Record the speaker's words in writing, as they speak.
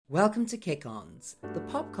Welcome to Kick-Ons, the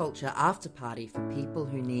pop culture after party for people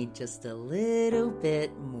who need just a little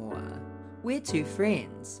bit more. We're two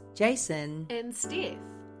friends, Jason and Steph,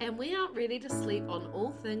 and we aren't ready to sleep on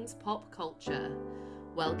all things pop culture.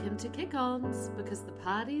 Welcome to Kick-Ons, because the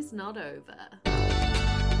party's not over.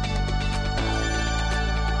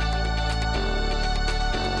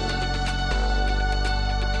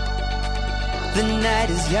 The night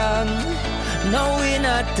is young, no we're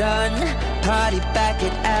not done. Party back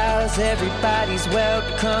at ours, everybody's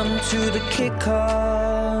welcome to the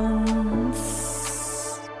Kick-Ons.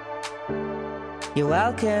 You're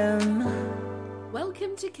welcome.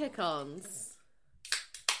 Welcome to Kick-Ons,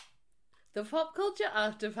 the pop culture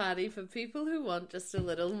after party for people who want just a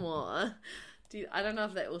little more. I don't know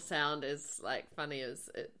if that will sound as funny as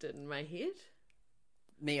it did in my head.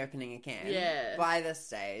 Me opening a can. Yeah. By this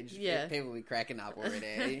stage, yeah, people will be cracking up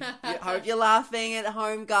already. Hope you're laughing at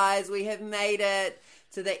home, guys. We have made it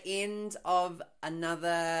to the end of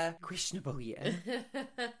another questionable year.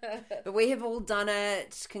 But we have all done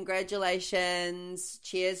it. Congratulations.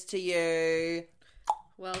 Cheers to you.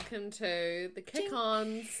 Welcome to the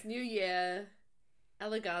Kick-Ons New Year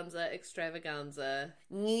Eleganza Extravaganza.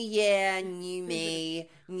 New year, new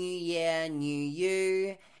me. New year, new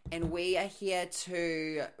you. And we are here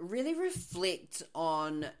to really reflect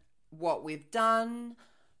on what we've done,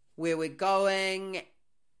 where we're going,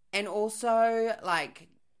 and also,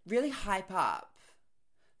 really hype up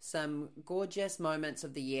some gorgeous moments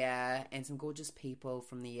of the year and some gorgeous people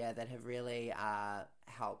from the year that have really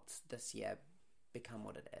helped this year become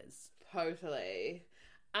what it is. Totally.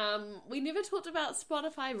 We never talked about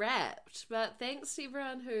Spotify Wrapped, but thanks to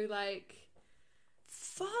everyone who,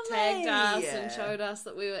 Funny. tagged us and showed us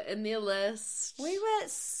that we were in their list. We were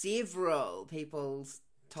several people's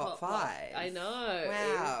top 5. I know.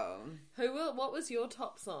 Wow. What was your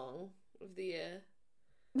top song of the year?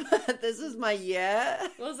 This is my year.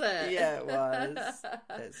 Was it? Yeah, it was.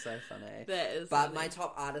 That's so funny. That is But funny. my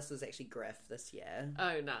top artist was actually Griff this year.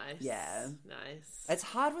 Oh, nice. Yeah. Nice. It's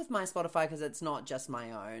hard with my Spotify because it's not just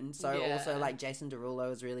my own. So Yeah. also Jason Derulo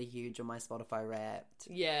is really huge on my Spotify Wrapped.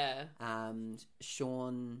 Yeah.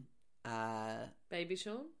 Sean. Baby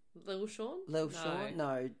Sean? Lil Sean? Lil No. Sean?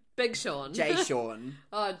 No. Big Sean. Jay Sean.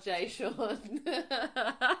 Oh, Jay Sean.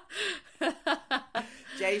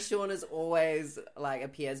 Jay Sean is always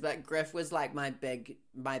appears, but Griff was my big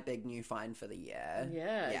new find for the year.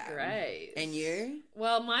 Yeah, great. And you?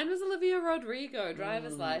 Well, mine was Olivia Rodrigo,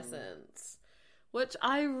 Driver's License, which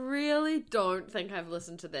I really don't think I've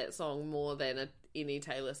listened to that song more than any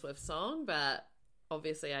Taylor Swift song, but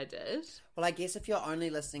obviously I did. Well, I guess if you're only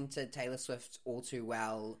listening to Taylor Swift all too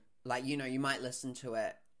well, you might listen to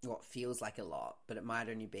it what feels like a lot, but it might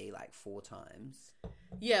only be 4 times.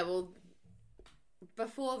 Yeah, well,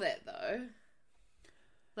 before that though,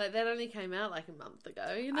 that only came out a month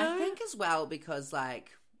ago, you know? I think as well because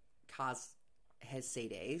Cars has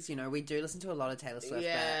CDs, we do listen to a lot of Taylor Swift,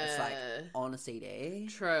 but it's on a CD.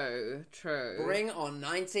 True. Bring on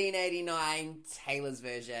 1989 Taylor's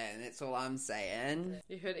version, that's all I'm saying.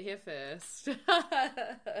 You heard it here first.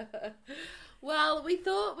 Well, we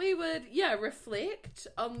thought we would, reflect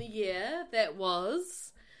on the year that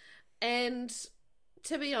was. And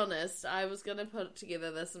to be honest, I was going to put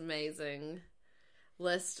together this amazing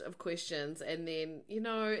list of questions. And then,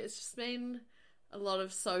 it's just been a lot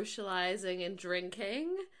of socializing and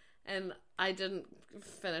drinking. And I didn't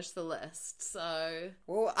finish the list, so...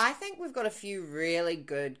 Well, I think we've got a few really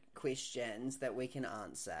good questions that we can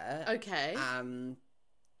answer. Okay.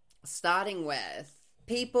 Starting with...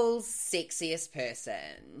 people's sexiest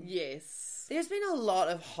person. Yes. There's been a lot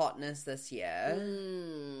of hotness this year.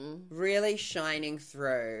 Really shining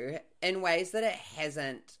through in ways that it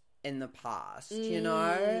hasn't in the past,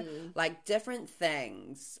 different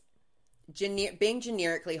things. Being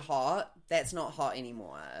generically hot, that's not hot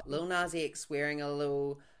anymore. Lil Nas X wearing a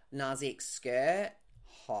Lil Nas X skirt,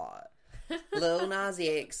 hot. Lil Nas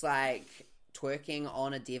X, twerking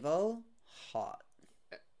on a devil, hot.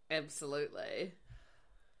 Absolutely.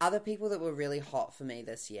 Other people that were really hot for me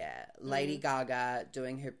this year. Lady Gaga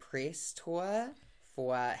doing her press tour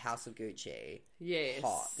for House of Gucci. Yes.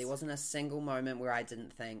 Hot. There wasn't a single moment where I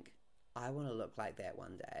didn't think, I want to look like that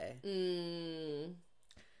one day.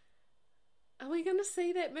 Are we going to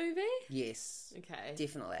see that movie? Yes. Okay.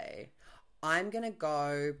 Definitely. I'm going to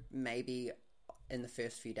go maybe in the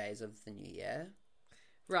first few days of the new year.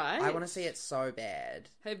 Right. I want to see it so bad.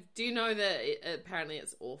 Do you know that apparently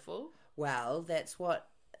it's awful? Well, that's what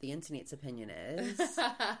the internet's opinion is.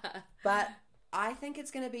 But I think it's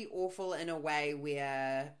going to be awful in a way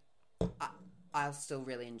where I'll still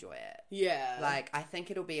really enjoy it. Yeah. I think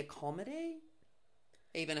it'll be a comedy.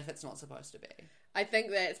 even if it's not supposed to be. I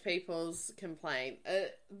think that's people's complaint.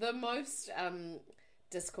 The most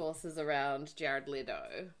discourse is around Jared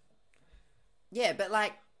Leto. Yeah, but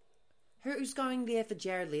like, who's going there for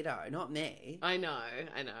Jared Leto? Not me. I know.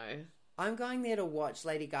 I'm going there to watch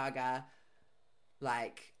Lady Gaga,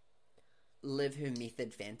 like, live her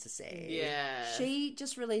method fantasy. Yeah. She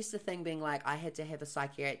just released a thing being like, I had to have a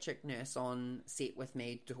psychiatric nurse on set with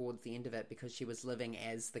me towards the end of it because she was living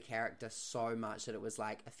as the character so much that it was,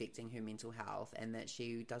 like, affecting her mental health, and that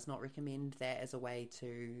she does not recommend that as a way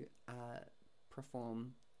to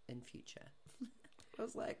perform in future. I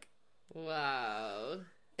was like, wow.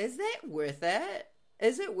 is that worth it?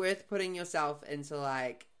 Is it worth putting yourself into,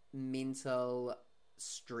 like, mental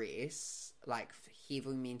stress, like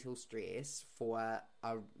heavy mental stress for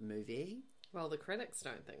a movie? Well, the critics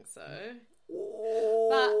don't think so.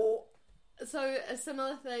 Oh. But so a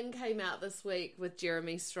similar thing came out this week with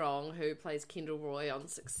Jeremy Strong, who plays Kendall Roy on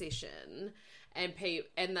Succession, and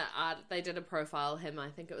they did a profile of him. I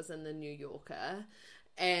think it was in the New Yorker,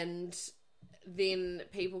 and then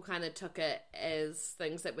people kind of took it as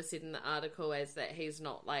things that were said in the article as that he's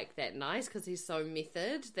not like that nice because he's so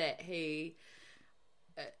method that he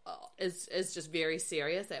is just very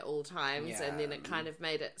serious at all times. Yeah. And then it kind of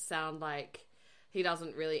made it sound like he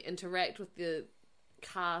doesn't really interact with the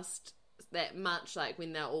cast that much, like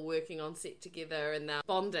when they're all working on set together and they're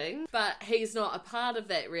bonding. But he's not a part of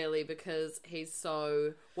that really because he's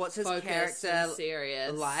so What's his focused character and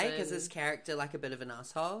serious. like? Is his character like a bit of an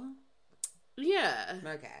asshole? Yeah.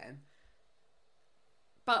 Okay.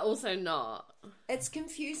 But also not. It's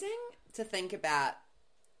confusing to think about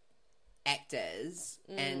actors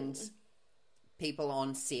and people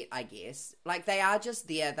on set, I guess. Like, they are just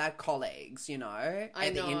there, they're colleagues, you know?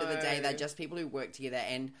 At the end of the day, they're just people who work together,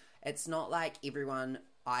 and it's not like everyone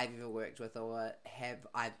I've ever worked with or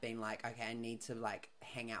I've been like, okay, I need to, like,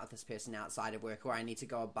 hang out with this person outside of work, or I need to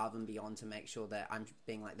go above and beyond to make sure that I'm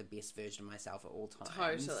being, like, the best version of myself at all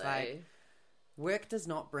times. Totally. Like, work does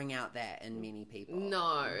not bring out that in many people.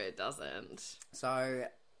 No, it doesn't. So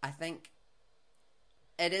I think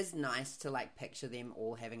it is nice to, like, picture them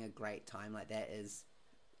all having a great time. Like, that is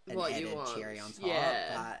an What you added want. cherry on top.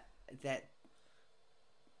 Yeah. But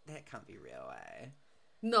that can't be real, eh?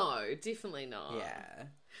 No, definitely not. Yeah.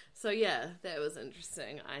 So yeah, that was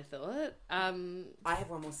interesting, I thought. I have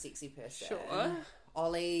one more sexy person. Sure.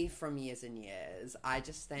 Ollie from Years and Years. I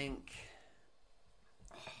just think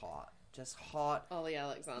hot. Just hot. Ollie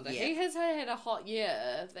Alexander. Yeah. He has had a hot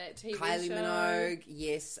year, that TV Kylie show. Minogue,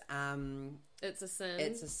 yes. It's a Sin.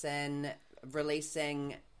 It's a Sin.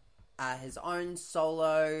 Releasing his own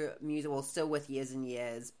solo music, well, still with Years and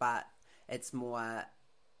Years, but it's more,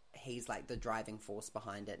 he's like the driving force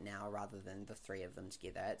behind it now rather than the three of them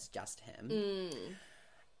together. It's just him.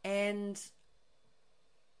 And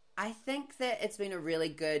I think that it's been a really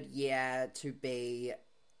good year to be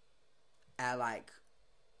like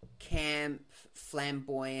camp,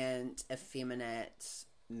 flamboyant, effeminate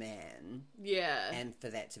man. Yeah. And for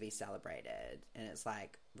that to be celebrated. And it's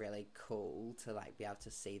like really cool to like be able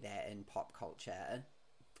to see that in pop culture,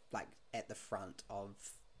 like at the front of,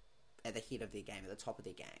 at the head of their game, at the top of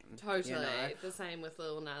their game. Totally. You know? The same with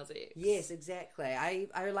Lil Nas X. Yes, exactly. I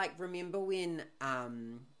like remember when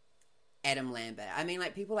Adam Lambert, I mean,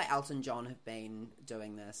 like people like Elton John have been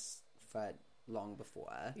doing this for long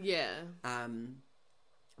before. Yeah.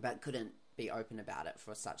 But couldn't be open about it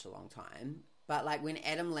for such a long time. But like when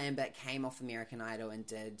Adam Lambert came off American Idol and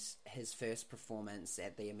did his first performance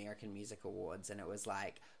at the American Music Awards, and it was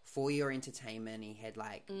like for your entertainment, he had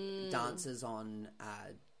like dancers on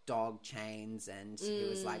dog chains, and he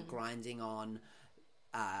was like grinding on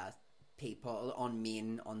people, on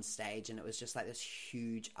men on stage, and it was just like this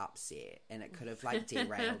huge upset, and it could have like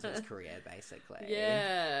derailed his career basically.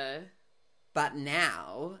 Yeah. But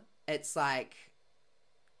now it's like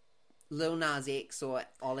Lil Nas X or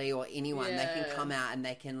Ollie or anyone, they can come out and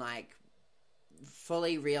they can like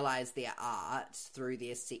fully realize their art through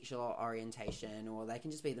their sexual orientation, or they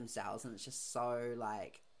can just be themselves, and it's just so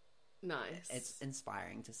like Nice. it's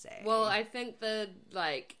inspiring to see. Well, I think the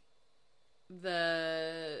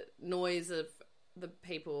noise of the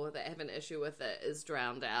people that have an issue with it is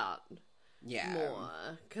drowned out more,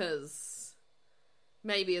 because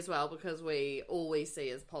maybe as well because we always see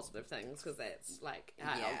as positive things, because that's like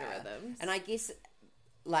our algorithms. And I guess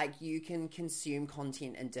like you can consume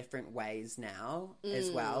content in different ways now as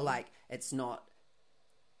well. Like it's not,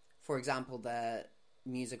 for example, the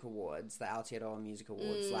music awards, the Aotearoa Music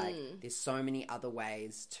Awards, like there's so many other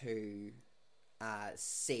ways to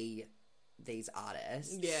see these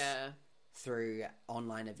artists. Yeah. through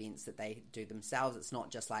online events that they do themselves. It's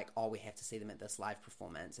not just like, oh, we have to see them at this live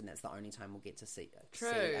performance and that's the only time we'll get to see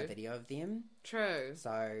a video of them. True.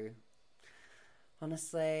 So,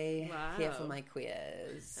 honestly, Wow. here for my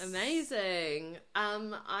quiz. Amazing.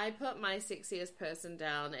 I put my sexiest person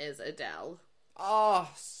down as Adele. Oh,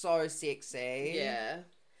 so sexy. Yeah.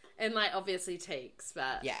 And, like, obviously Teeks,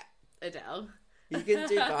 but Yeah. Adele. You can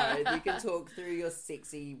do both. You can talk through your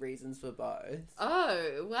sexy reasons for both.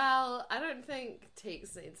 Oh, well, I don't think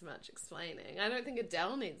Teeks needs much explaining. I don't think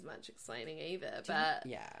Adele needs much explaining either, but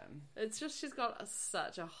Yeah. it's just she's got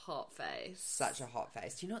such a hot face. Such a hot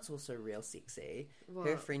face. Do you know what's also real sexy? What?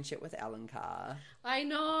 Her friendship with Alan Carr. I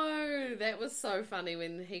know! That was so funny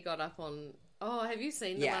when he got up on... Oh, have you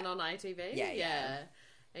seen the Yeah. one on ITV? Yeah.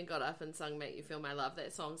 And got up and sung Make You Feel My Love.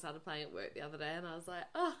 That song started playing at work the other day and I was like,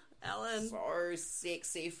 oh, Alan. So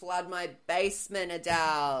sexy. Flood my basement,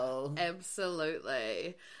 Adele.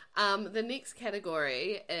 Absolutely. The next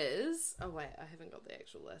category is... Oh, wait, I haven't got the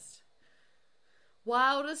actual list.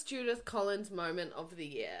 Wildest Judith Collins moment of the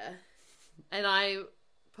year. And I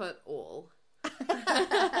put all.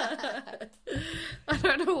 I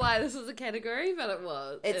don't know why this was a category, but it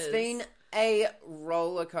was. It's been a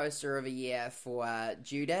roller coaster of a year for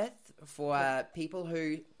Judith, for people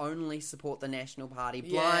who only support the National Party,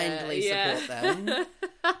 blindly support them.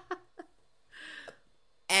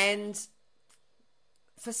 And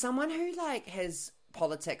for someone who, like, has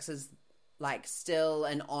politics as, like, still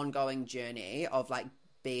an ongoing journey of, like,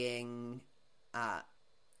 being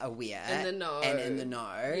aware In the know. and in the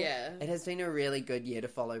know, Yeah. it has been a really good year to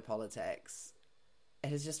follow politics. It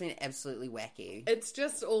has just been absolutely wacky. It's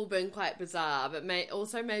just all been quite bizarre, but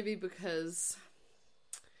also maybe because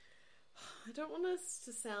I don't want us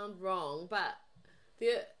to sound wrong, but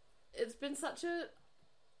it's been such a...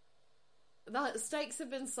 The stakes have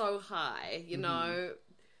been so high, you know,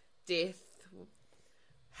 death,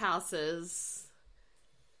 houses,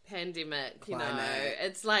 pandemic, you know. Climate.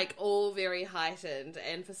 It's like all very heightened,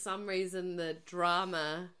 and for some reason the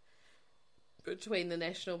drama between the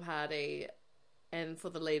National Party and for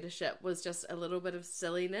the leadership was just a little bit of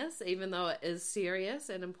silliness, even though it is serious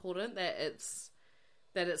and important that it's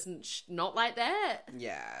not like that.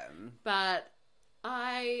 Yeah. But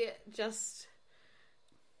I just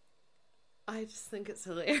think it's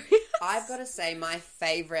hilarious. I've got to say, my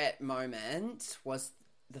favourite moment was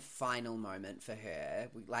the final moment for her.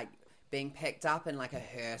 Like, being picked up in, like, a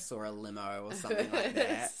hearse or a limo or something like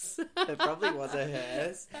that. It probably was a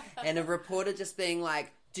hearse. And a reporter just being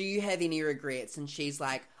like, do you have any regrets? And she's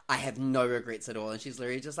like, I have no regrets at all. And she's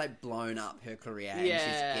literally just, like, blown up her career. And she's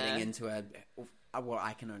getting into what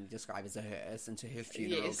I can only describe as a hearse, into her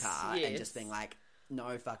funeral car. And just being like,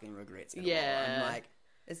 no fucking regrets at all. I'm like,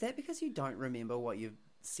 is that because you don't remember what you've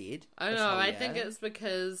said? I know. I think it's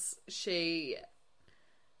because she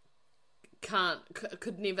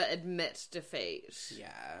could never admit defeat.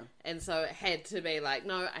 Yeah. And so it had to be like,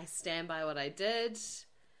 no, I stand by what I did.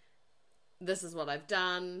 This is what I've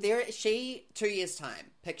done. 2 years'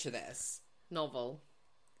 time, picture this. Novel.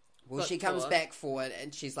 Well, she comes back forward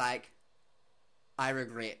and she's like, I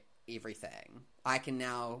regret everything. I can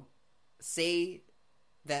now see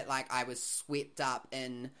that, like, I was swept up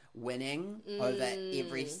in winning over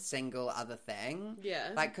every single other thing. Yeah.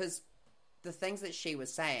 Like, because the things that she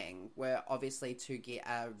was saying were obviously to get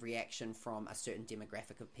a reaction from a certain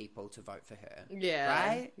demographic of people to vote for her. Yeah.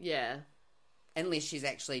 Right? Yeah. Unless she's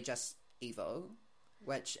actually just evil,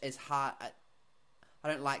 which is hard. I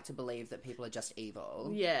don't like to believe that people are just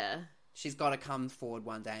evil. Yeah. She's got to come forward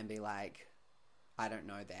one day and be like, I don't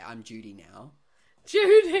know that. I'm Judy now.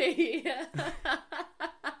 Judy!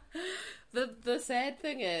 The sad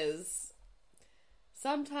thing is,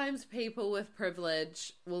 sometimes people with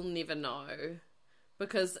privilege will never know,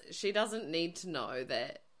 because she doesn't need to know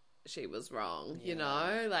that she was wrong, you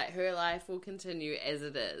know? Like, her life will continue as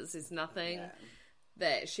it is. There's nothing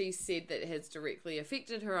that she said that has directly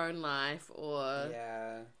affected her own life, or...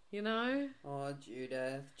 Yeah. You know? Oh,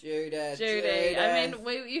 Judith. Judy. I mean,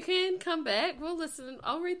 you can come back. We'll listen.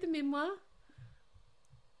 I'll read the memoir.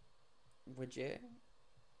 Would you?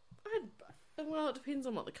 Well, it depends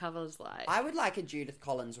on what the cover's like. I would like a Judith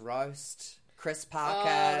Collins roast. Chris Oh,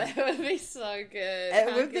 Parker. that would be so good.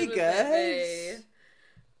 It would be would that good. be?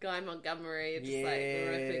 Guy Montgomery just like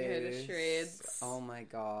ripping her to shreds. Oh my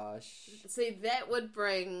gosh. See, that would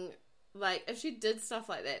bring, like, if she did stuff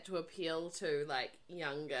like that to appeal to, like,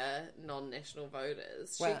 younger non-national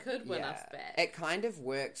voters, she could win us back. It kind of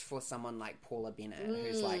worked for someone like Paula Bennett,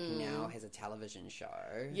 who's like now has a television show.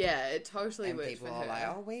 Yeah, it totally And worked people for are her. like,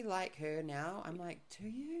 oh, we like her now. I'm like, do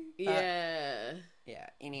you? Yeah. Yeah,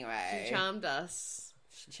 anyway. She charmed us.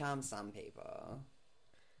 She charms some people.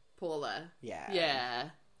 Paula. Yeah. Yeah.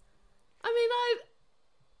 I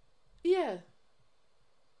mean, yeah.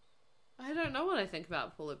 I don't know what I think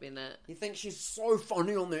about Paula Bennett. You think she's so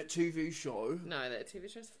funny on that TV show? No, that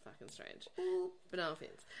TV show's fucking strange. But no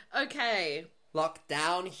offense. Okay.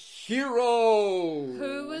 Lockdown hero.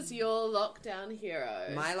 Who was your lockdown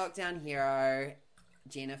hero? My lockdown hero,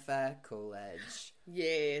 Jennifer Coolidge.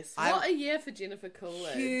 Yes. What a year for Jennifer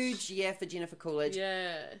Coolidge. Huge year for Jennifer Coolidge.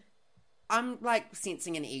 Yeah. I'm like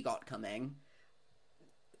sensing an EGOT coming.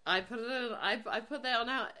 I put that on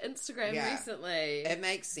our Instagram recently. It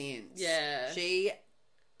makes sense. Yeah. She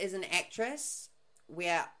is an actress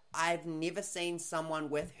where I've never seen someone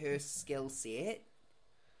with her skill set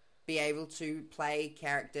be able to play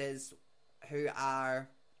characters who are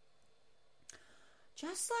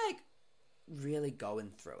just like really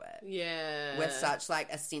going through it. Yeah. With such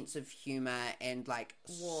like a sense of humor and like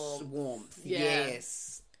warmth. Yeah.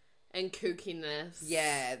 Yes. And kookiness.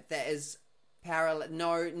 Yeah, that is parallel.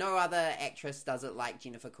 No other actress does it like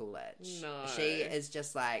Jennifer Coolidge. No. She is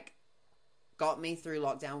just like got me through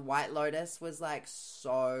lockdown. White Lotus was like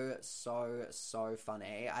so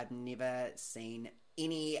funny. I've never seen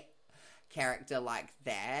any character like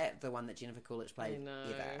that, the one that Jennifer Coolidge played,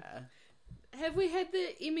 ever. Have we had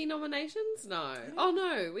the Emmy nominations? No. Oh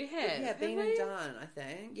no, we have. Yeah, have been we? and done, I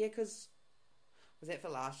think. Yeah, because was that for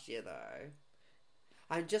last year though?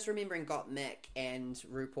 I'm just remembering Gottmik and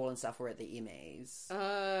RuPaul and stuff were at the Emmys.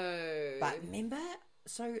 Oh. But remember,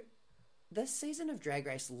 so this season of Drag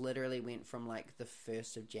Race literally went from like the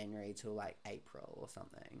 1st of January till like April or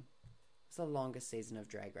something. It's the longest season of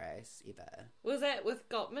Drag Race ever. Was that with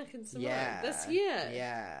Gottmik and Simone Yeah. this year?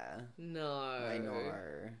 Yeah. No. I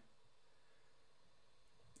know.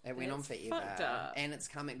 It went on That's forever. fucked up. And it's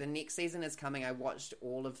coming. The next season is coming. I watched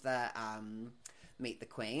all of the Meet the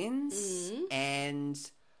Queens. And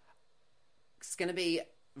it's going to be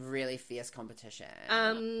really fierce competition.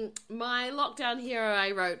 My lockdown hero,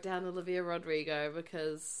 I wrote down Olivia Rodrigo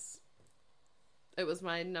because it was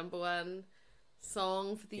my number one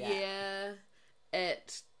song for the year.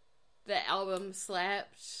 The album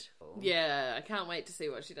slapped. Yeah, I can't wait to see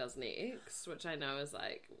what she does next, which I know is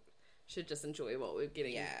like, should just enjoy what we're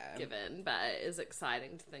getting given, but it is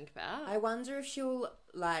exciting to think about. I wonder if she'll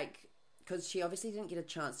like, because she obviously didn't get a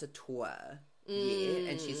chance to tour yet,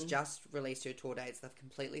 and she's just released her tour dates. They've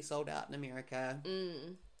completely sold out in America.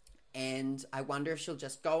 And I wonder if she'll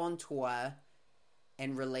just go on tour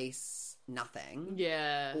and release nothing.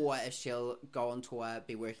 Yeah. Or if she'll go on tour,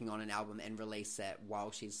 be working on an album and release it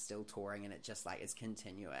while she's still touring, and it just like is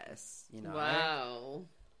continuous, you know? Wow.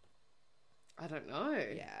 I don't know.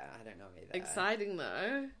 Yeah, I don't know either. Exciting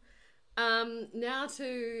though. Now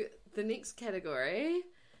to the next category.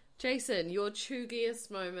 Jason, your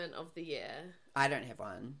chuggiest moment of the year. I don't have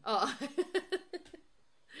one. Oh.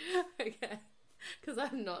 Okay. Because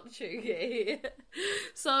I'm not chuggy.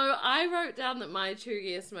 So I wrote down that my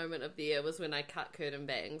chuggiest moment of the year was when I cut curtain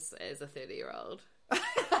bangs as a 30-year-old.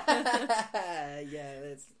 Yeah,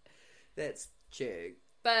 that's chug.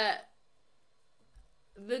 But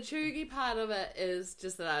the chuggy part of it is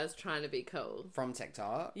just that I was trying to be cool. From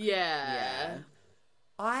TikTok? Yeah.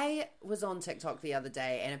 I was on TikTok the other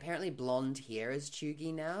day, and apparently blonde hair is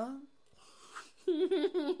chuggy now.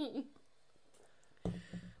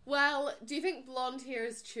 Well, do you think blonde hair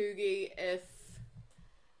is chuggy if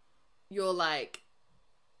you're like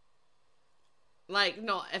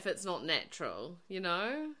not if it's not natural, you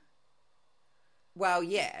know? Well,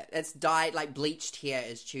 yeah, it's dyed, like bleached hair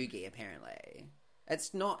is chuggy, apparently.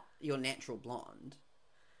 It's not your natural blonde.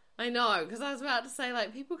 I know, because I was about to say,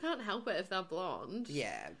 like, people can't help it if they're blonde.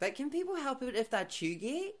 Yeah, but can people help it if they're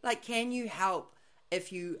chuggy? Like, can you help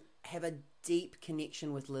if you have a deep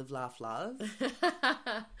connection with Live, Laugh, Love?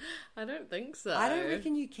 I don't think so. I don't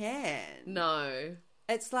reckon you can. No.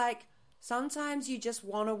 It's like, sometimes you just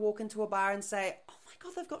want to walk into a bar and say, oh my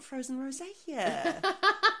God, they've got frozen rosé here.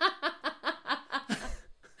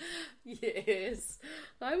 Yes.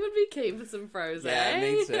 I would be keen for some Frozen. Yeah,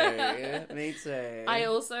 me too. Me too. I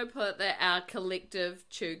also put that our collective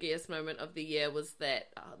chuggiest moment of the year was that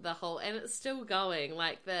the whole, and it's still going,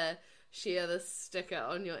 like the share the sticker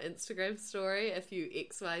on your Instagram story if you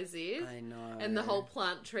XYZ. I know. And the whole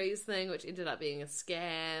plant trees thing, which ended up being a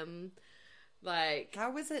scam. Like,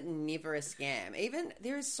 how was it never a scam? Even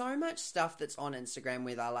there is so much stuff that's on Instagram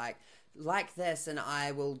where they're like this, and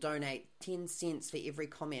I will donate 10 cents for every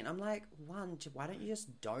comment. I'm like, one, why don't you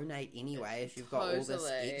just donate anyway if you've got all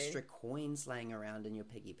this extra coins laying around in your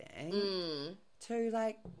piggy bank? Two,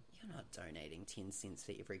 like, you're not donating 10 cents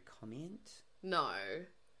for every comment. No.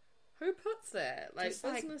 Who puts that? Like, just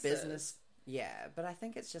like business Yeah, but I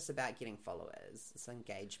think it's just about getting followers. It's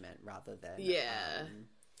engagement rather than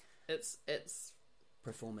it's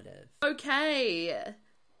performative. Okay.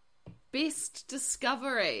 Best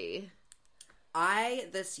discovery. I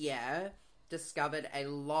this year discovered a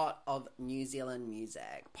lot of New Zealand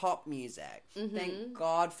music, pop music. Thank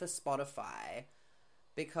God for Spotify,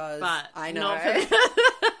 because I know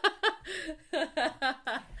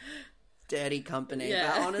dirty company,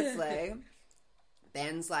 but honestly,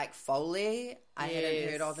 bands like Foley I hadn't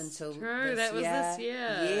heard of until this year.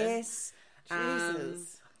 Yes.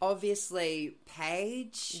 Jesus. Obviously,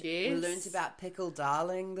 Paige. Yes. We learned about Pickle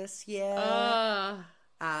Darling this year.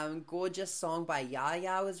 Gorgeous Song by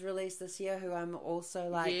Yaya was released this year, who I'm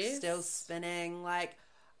also still spinning. Like,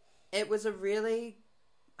 it was I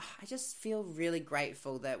just feel really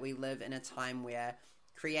grateful that we live in a time where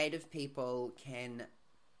creative people can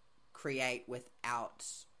create without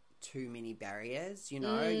too many barriers. You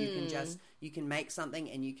know, you can make something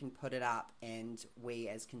and you can put it up, and we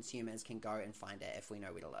as consumers can go and find it if we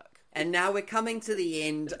know where to look. And now we're coming to the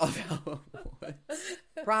end of our awards.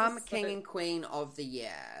 Prom King and Queen of the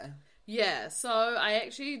Year. Yeah, so I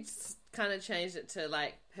actually kind of changed it to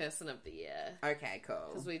like Person of the Year. Okay,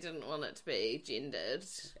 cool. Because we didn't want it to be gendered.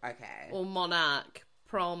 Okay. Or monarch,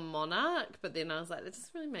 prom monarch, but then I was like, that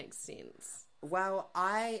doesn't really make sense. Well,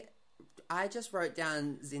 I just wrote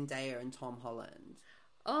down Zendaya and Tom Holland.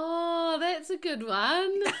 Oh, that's a good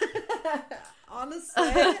one. Honestly,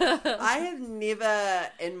 I have never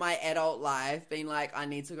in my adult life been like, I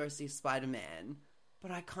need to go see Spider-Man,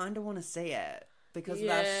 but I kind of want to see it because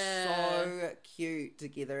they're so cute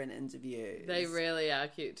together in interviews. They really are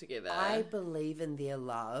cute together. I believe in their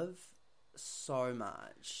love so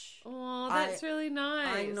much. Oh, that's really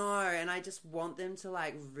nice. I know, and I just want them to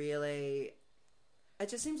like really... It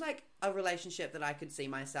just seems like a relationship that I could see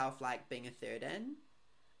myself like being a third in.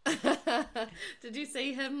 Did you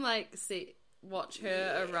see him watch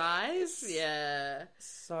her arrive? Yeah.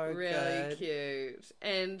 So really good. Cute.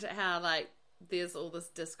 And how like there's all this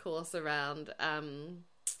discourse around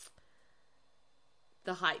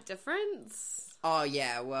the height difference. Oh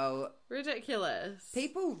yeah, well, ridiculous.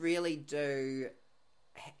 People really do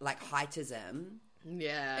like heightism.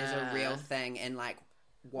 Yeah. Is a real thing, and like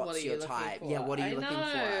what's your type? For? Yeah, what are you looking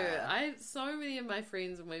for? So many of my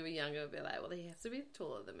friends when we were younger would be like, well, he has to be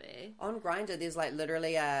taller than me. On Grindr, there's like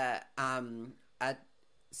literally a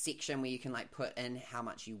section where you can like put in how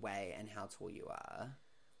much you weigh and how tall you are.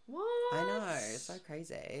 What? I know, it's so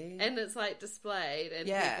crazy. And it's like displayed, and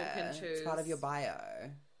people can choose. It's part of your bio.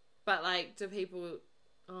 But like, do people...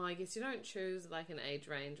 Oh, I guess you don't choose like an age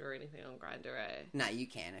range or anything on Grindr, eh? No, you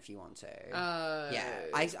can if you want to. Oh. Yeah,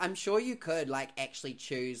 I'm sure you could like actually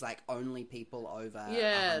choose like only people over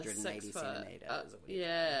 180 centimeters.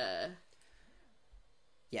 Yeah.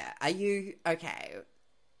 Yeah. Are you okay?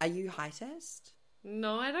 Are you heightist?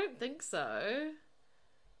 No, I don't think so.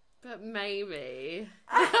 But maybe.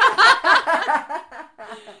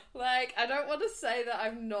 Like, I don't want to say that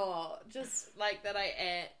I'm not. Just like that I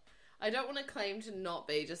am. I don't want to claim to not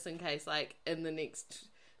be, just in case, like, in the next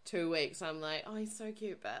 2 weeks, I'm like, oh, he's so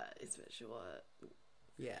cute, but he's a bit short.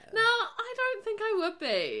 Yeah. No, I don't think I would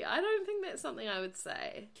be. I don't think that's something I would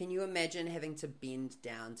say. Can you imagine having to bend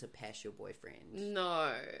down to pass your boyfriend?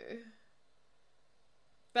 No.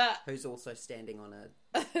 But... Who's also standing on a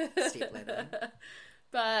stepladder.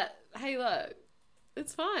 But, hey, look,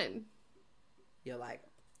 it's fine. You're like...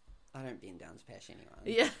 I don't bend down to pass anyone.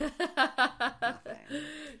 Yeah. Nothing.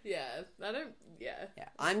 Yeah. I don't... Yeah. Yeah.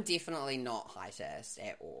 I'm definitely not heightist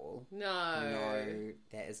at all. No. No,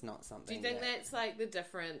 that is not something. Do you think that's, like, the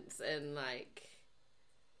difference in, like...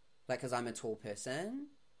 Like, because I'm a tall person?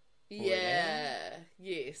 Yeah.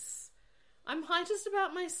 Yes. I'm heightist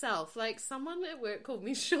about myself. Like, someone at work called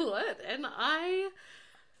me short, and I...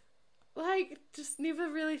 like, just never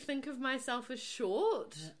really think of myself as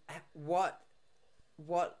short. What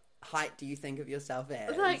height do you think of yourself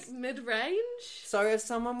as? Like mid-range? So if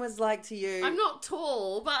someone was like to you... I'm not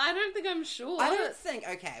tall, but I don't think I'm short. I don't think...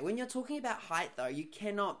 Okay, when you're talking about height, though, you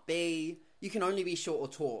cannot be... You can only be short or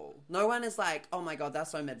tall. No one is like, oh my god,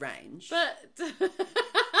 that's so mid-range. But...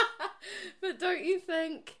 but don't you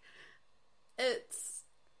think it's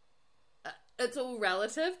all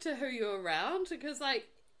relative to who you're around? Because, like,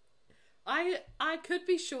 I could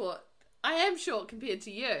be short. I am short compared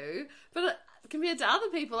to you, but... compared to other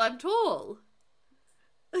people, I'm tall.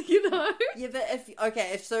 You know? Yeah, but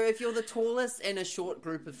if you're the tallest in a short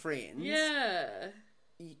group of friends... Yeah.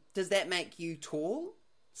 Does that make you tall,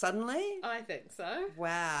 suddenly? I think so.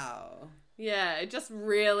 Wow. Yeah, it just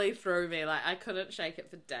really threw me. Like, I couldn't shake it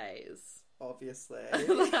for days. Obviously.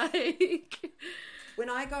 Like, When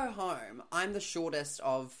I go home, I'm the shortest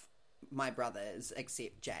of my brothers,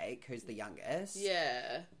 except Jake, who's the youngest.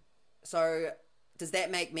 yeah. So, does that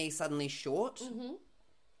make me suddenly short? Mm-hmm.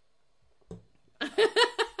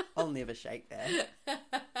 I'll never shake that.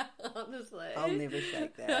 Honestly. I'll never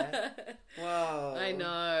shake that. Whoa. I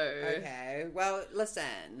know. Okay. Well,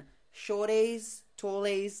 listen. Shorties,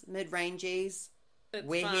 tallies, mid-rangies. It's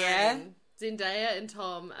We're fine. here. Zendaya and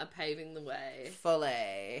Tom are paving the way.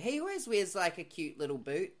 Fully. He always wears like a cute little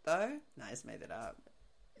boot, though. No, I just made that up.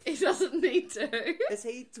 He doesn't need to. Is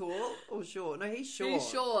he tall or short? No, he's short. He's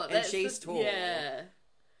short. And That's she's the, tall. Yeah.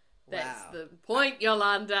 That's Wow. the point,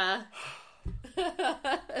 Yolanda.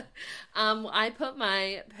 I put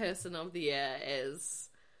my person of the year as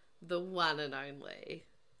the one and only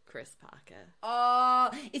Chris Parker. Oh,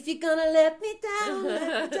 if you're gonna let me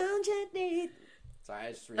down gently. Sorry,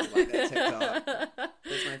 I just really like that TikTok.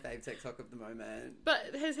 That's my fave TikTok of the moment.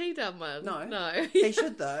 But has he done one? No. No. He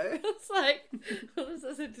should, though. It's like, what does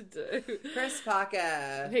this have to do? Chris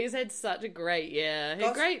Parker. He's had such a great year.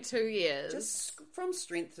 Gosh, Great 2 years. Just from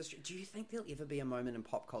strength to strength. Do you think there'll ever be a moment in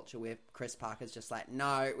pop culture where Chris Parker's just like,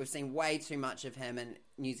 no, we've seen way too much of him and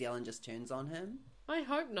New Zealand just turns on him? I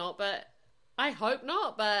hope not, but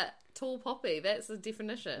tall poppy, that's the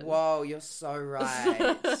definition. Whoa, you're so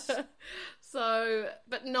right. So,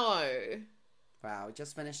 but no. Wow,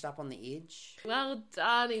 just finished up on the edge. Well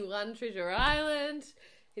done, he won Treasure Island.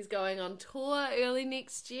 He's going on tour early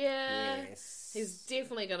next year. Yes. He's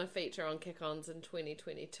definitely going to feature on Kick-Ons in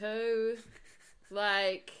 2022.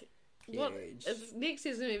 Like, what? Huge. Next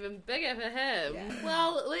year's going to be even bigger for him. Yeah.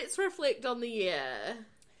 Well, let's reflect on the year.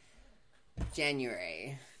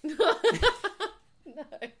 January. No.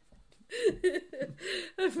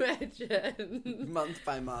 Imagine. Month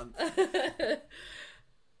by month.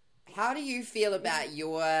 How do you feel about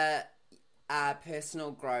your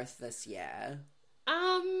personal growth this year?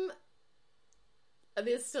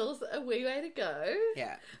 There's still a wee way to go.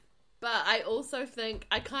 Yeah. But I also think,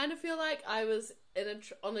 I kind of feel like I was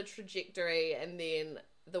on a trajectory and then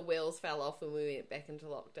the wheels fell off when we went back into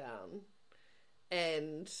lockdown.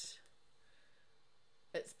 And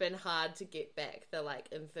it's been hard to get back the, like,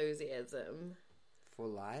 enthusiasm. For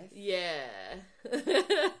life? Yeah.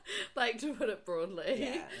 Like, to put it broadly.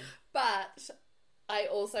 Yeah. But I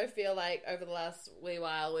also feel like over the last wee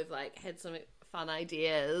while we've, like, had some fun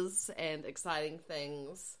ideas and exciting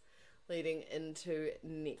things leading into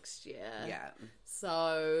next year. Yeah.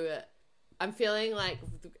 So I'm feeling like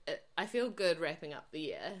I feel good wrapping up the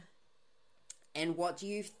year. And what do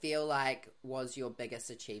you feel like was your biggest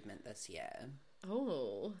achievement this year?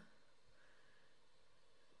 Oh.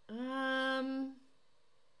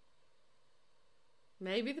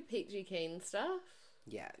 Maybe the Peachy Keen stuff.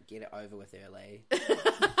 Yeah, get it over with early.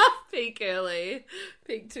 Peak early.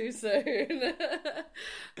 Peak too soon.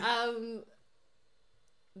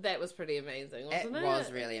 That was pretty amazing, wasn't it? It was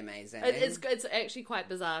really amazing. It's actually quite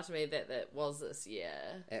bizarre to me that it was this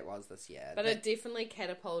year. It was this year. But it definitely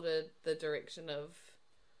catapulted the direction of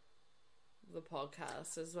the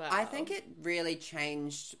podcast as well. I think it really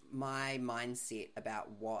changed my mindset about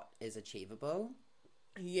what is achievable.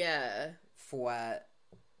 Yeah. For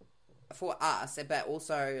us, but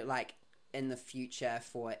also like in the future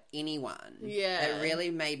for anyone. Yeah. It really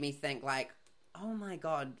made me think like, oh my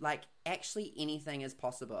God, like actually anything is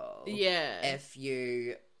possible. Yeah. If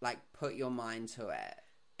you like put your mind to it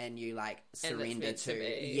and you like surrender meant to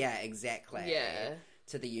be. yeah, exactly. Yeah.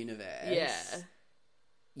 To the universe. Yeah.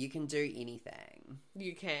 You can do anything.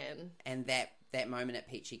 You can. And that moment at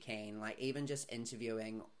Peachy Keen, like even just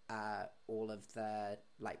interviewing all of the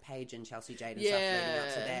like Paige and Chelsea Jade and stuff leading up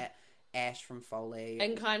to that, Ash from Foley,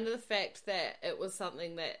 And kind of the fact that it was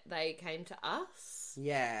something that they came to us.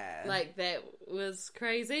 yeah, Like, that was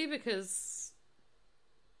crazy because...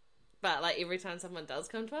 But, like, every time someone does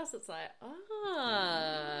come to us, it's like,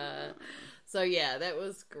 So, yeah, that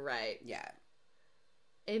was great. yeah.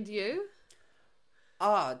 And you?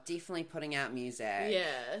 Oh, definitely putting out music.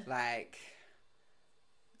 Yeah. Like,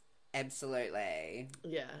 absolutely.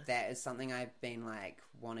 Yeah. That is something I've been like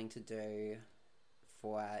wanting to do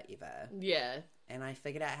forever. Yeah. And I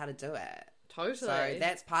figured out how to do it. Totally. So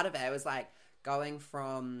that's part of it. It was like going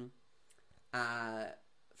from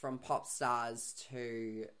pop stars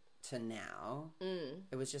to now.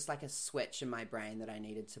 It was just like a switch in my brain that I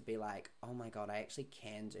needed to be like, oh my God, I actually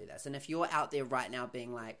can do this. And if you're out there right now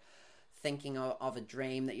being like thinking of a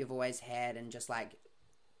dream that you've always had and just like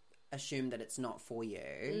assume that it's not for you,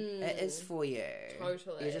 it is for you.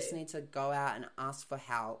 Totally. You just need to go out and ask for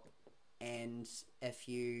help. And if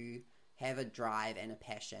you have a drive and a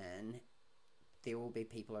passion, there will be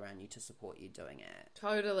people around you to support you doing it.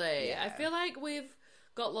 Totally. Yeah. I feel like we've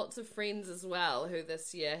got lots of friends as well who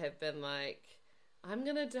this year have been like, I'm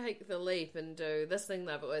going to take the leap and do this thing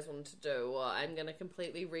that I've always wanted to do, or I'm going to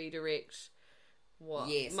completely redirect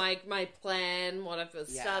my plan, what I've been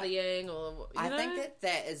studying, or, I think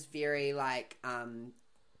that is very, like,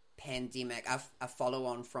 pandemic, a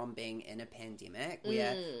follow-on from being in a pandemic,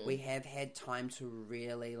 where we have had time to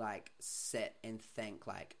really, like, sit and think,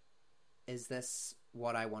 like, is this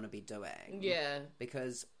what I want to be doing? Yeah.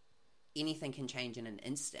 Because anything can change in an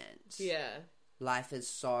instant. Yeah. Life is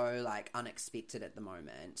so, like, unexpected at the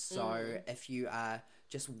moment. So if you are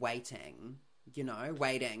just waiting,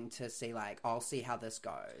 waiting to see, like, I'll see how this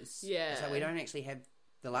goes. Yeah. So we don't actually have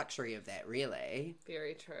the luxury of that, really.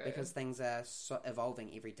 Very true. Because things are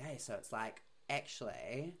evolving every day. So it's like,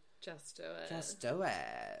 actually, just do it. Just do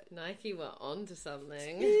it. Nike were on to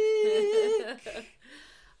something.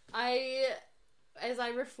 As I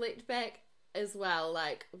reflect back as well,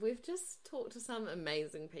 like, we've just talked to some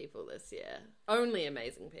amazing people this year. Only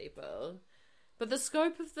amazing people. But the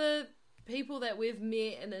scope of the people that we've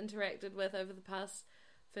met and interacted with over the past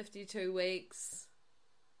 52 weeks,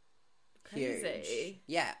 crazy. Huge.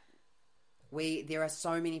 Yeah. There are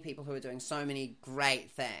so many people who are doing so many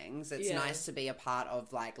great things. It's nice to be a part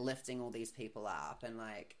of, like, lifting all these people up, and,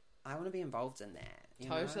 like, I want to be involved in that.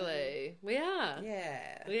 Totally. We are.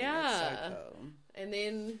 Yeah. We are. That's so cool. And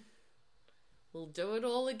then we'll do it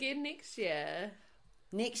all again next year.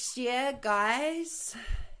 Next year, guys,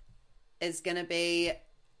 is going to be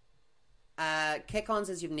kick-ons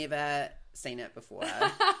as you've never seen it before.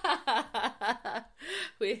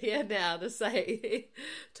 We're here now to say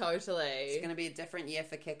totally. It's going to be a different year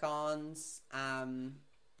for kick-ons.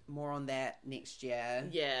 More on that next year.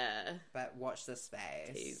 Yeah. But watch this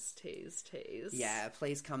space. Tease. Yeah,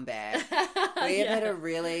 please come back. We have had a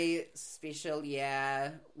really special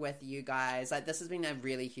year with you guys. Like, this has been a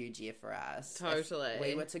really huge year for us. Totally. If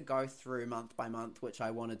we were to go through month by month, which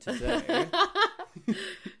I wanted to do.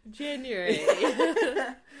 January.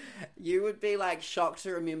 You would be, like, shocked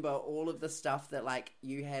to remember all of the stuff that, like,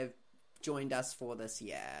 you have joined us for this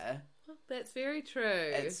year. That's very true.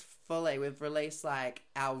 It's fully. We've released, like,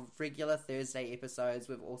 our regular Thursday episodes.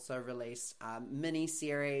 We've also released mini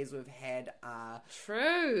series. We've had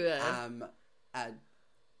true a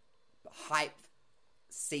hype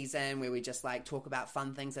season where we just, like, talk about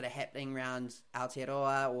fun things that are happening around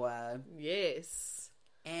Aotearoa or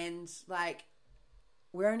and, like,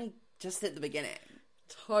 we're only just at the beginning.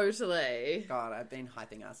 Totally. God, I've been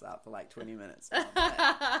hyping us up for like 20 minutes now.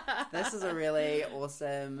 But this is a really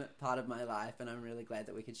awesome part of my life, and I'm really glad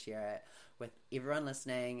that we could share it with everyone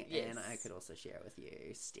listening, and I could also share it with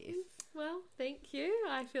you, Steph. Well, thank you.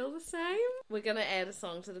 I feel the same. We're going to add a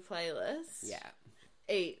song to the playlist. Yeah.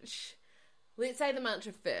 Each. Let's say the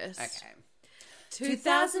mantra first. Okay.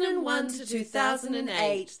 2001 to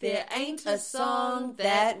 2008, there ain't a song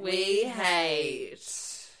that we hate.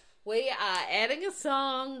 We are adding a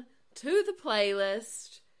song to the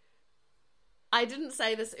playlist. I didn't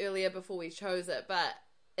say this earlier before we chose it, but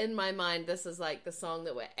in my mind, this is like the song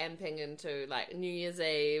that we're amping into, like New Year's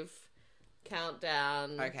Eve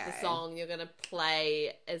countdown. Okay. The song you're going to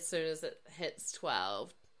play as soon as it hits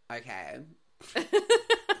 12. Okay.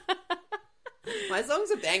 My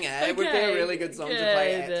song's a banger. Okay, it would be a really good song to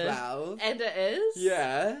play at 12. And it is?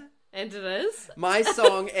 Yeah. And it is? My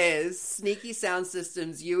song is Sneaky Sound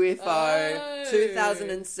System's UFO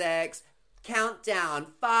 2006 Countdown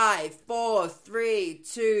 5, 4, 3,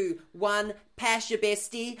 2, 1. Pass your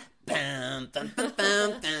bestie. Bam, bam, bam,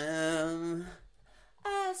 bam, bam.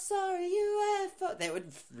 I saw a UFO. That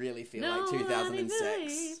would really feel like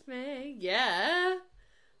 2006. Me. Yeah.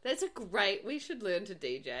 That's a great... We should learn to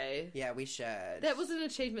DJ. Yeah, we should. That was an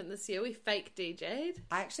achievement this year. We fake DJ'd.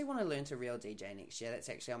 I actually want to learn to real DJ next year. That's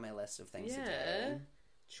actually on my list of things to do.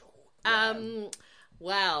 Yeah.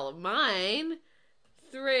 Well, mine.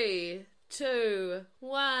 3, 2,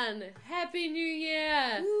 1. Happy New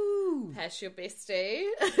Year. Woo. Pass your bestie.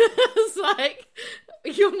 It's like,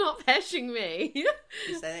 you're not pashing me. You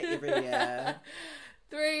say that every year.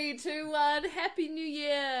 3, 2, 1. Happy New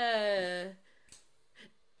Year.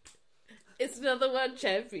 It's another one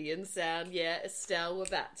champion sound. Yeah, Estelle, we're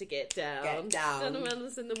about to get down. Get down.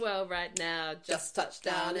 Gentlemen's in the world right now. Just touched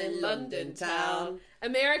down in London town.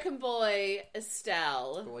 American boy,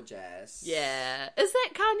 Estelle. Gorgeous. Yeah. Is that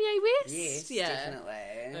Kanye West? Yes, yeah.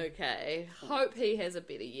 definitely. Okay. Hope he has a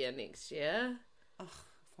better year next year. Oh,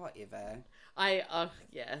 whatever.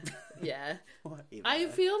 Yeah. Whatever. I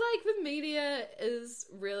feel like the media is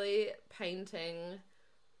really painting...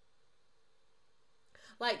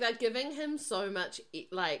 Like, they're giving him so much,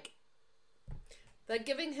 like, They're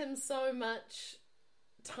giving him so much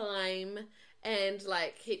time and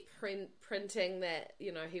like keep printing that,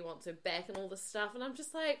 you know, he wants her back and all this stuff, and I'm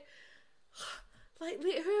just like let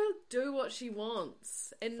her do what she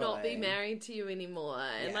wants and not be married to you anymore,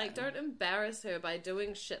 and like don't embarrass her by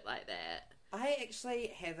doing shit like that. I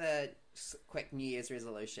actually have a quick New Year's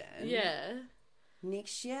resolution. Yeah.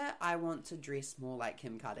 Next year, I want to dress more like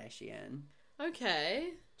Kim Kardashian.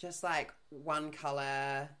 Okay. Just like one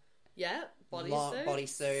colour. Yeah.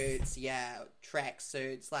 Bodysuits. Yeah. Track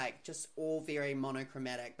suits. Like just all very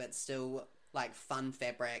monochromatic, but still like fun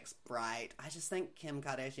fabrics, bright. I just think Kim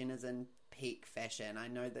Kardashian is in peak fashion. I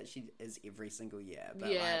know that she is every single year, but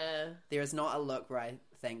like, there is not a look where I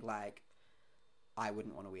think like I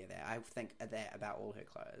wouldn't want to wear that. I think that about all her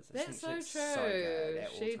clothes. That's so true. So good at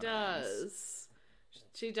all she times. does.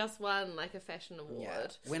 She just won like a fashion award. Yeah.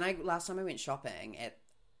 When last time I went shopping at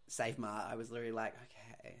Save Mart, I was literally like,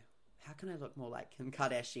 okay, how can I look more like Kim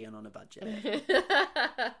Kardashian on a budget?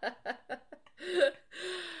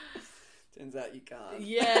 Turns out you can't.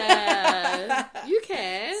 Yeah. You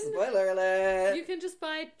can. Spoiler alert. You can just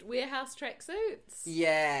buy warehouse tracksuits.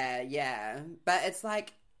 Yeah. But it's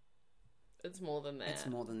like... It's more than that. It's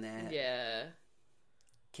more than that. Yeah.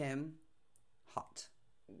 Kim, hot.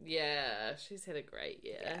 Yeah, she's had a great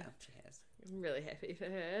year. Yeah, she has. I'm really happy for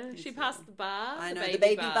her. She passed the bar. I know, the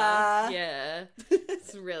baby bar. Yeah.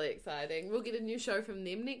 It's really exciting. We'll get a new show from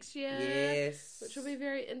them next year. Yes. Which will be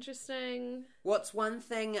very interesting. What's one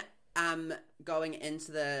thing going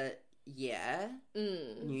into the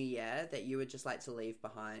new year, that you would just like to leave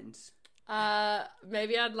behind?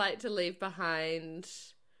 Maybe I'd like to leave behind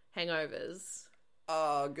hangovers.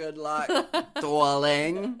 Oh, good luck,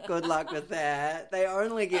 darling. Good luck with that. They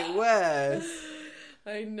only get worse.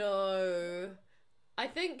 I know. I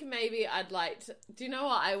think maybe I'd like to... Do you know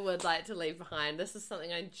what I would like to leave behind? This is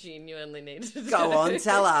something I genuinely need to do. Go on,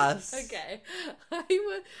 tell us. Okay.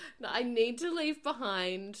 I need to leave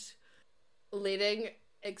behind letting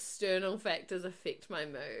external factors affect my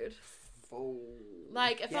mood. Oh.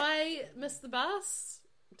 Like, if I miss the bus,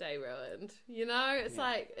 day ruined. You know? It's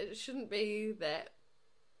like, it shouldn't be that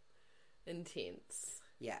intense.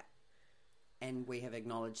 Yeah. And we have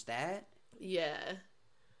acknowledged that. Yeah.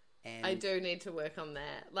 And I do need to work on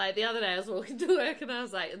that. Like, the other day I was walking to work and I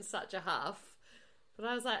was like in such a huff. But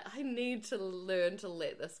I was like, I need to learn to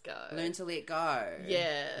let this go. Learn to let go.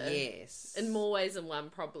 Yeah. Yes. In more ways than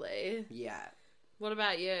one, probably. Yeah. What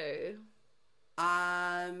about you?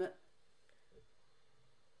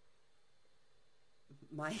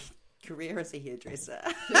 My career as a hairdresser.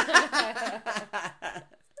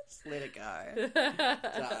 Just let it go.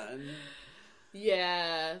 Done.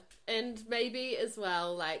 Yeah. And maybe as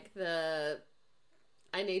well, like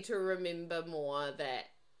I need to remember more that,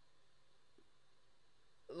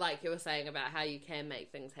 like you were saying about how you can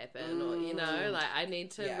make things happen, or, you know, like I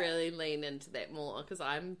need to really lean into that more, because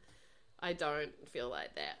I don't feel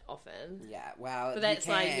like that often. Yeah, well, but that's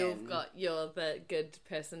like you're the good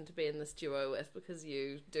person to be in this duo with, because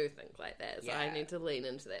you do think like that. So I need to lean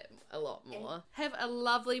into that a lot more. Have a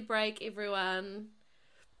lovely break, everyone.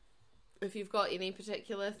 If you've got any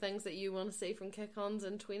particular things that you want to see from Kick-Ons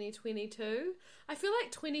in 2022. I feel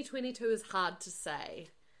like 2022 is hard to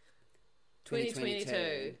say.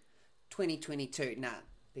 2022. 2022. Nah,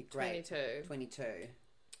 be great. 22.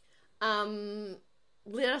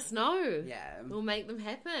 Let us know. Yeah. We'll make them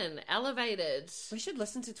happen. Elevated. We should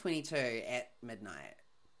listen to 22 at midnight.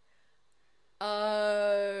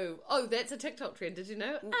 Oh, that's a TikTok trend. Did you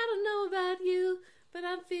know? I don't know about you, but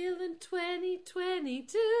I'm feeling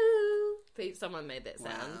 2022. Someone made that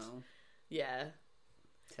sound. Wow. Yeah.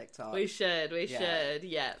 TikTok. We should.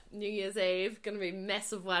 Yeah. New Year's Eve. Gonna be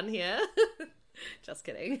massive one here. Just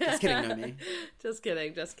kidding. Just kidding, Nomi. Just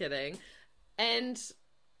kidding. And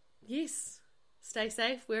yes, stay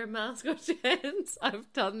safe. Wear a mask. Wash your hands.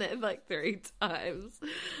 I've done that like 3 times.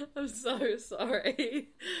 I'm so sorry.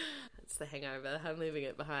 It's the hangover. I'm leaving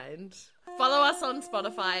it behind. Follow us on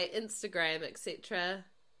Spotify, Instagram, etc.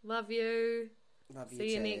 Love you. Love you.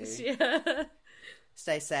 See you too. next year.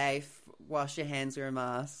 Stay safe. Wash your hands. Wear a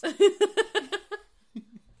mask. Bye.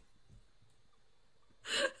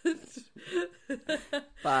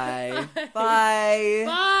 Bye. Bye.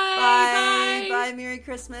 Bye. Bye. Merry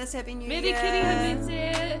Christmas. Happy New Year.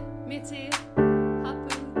 Merry Kitty.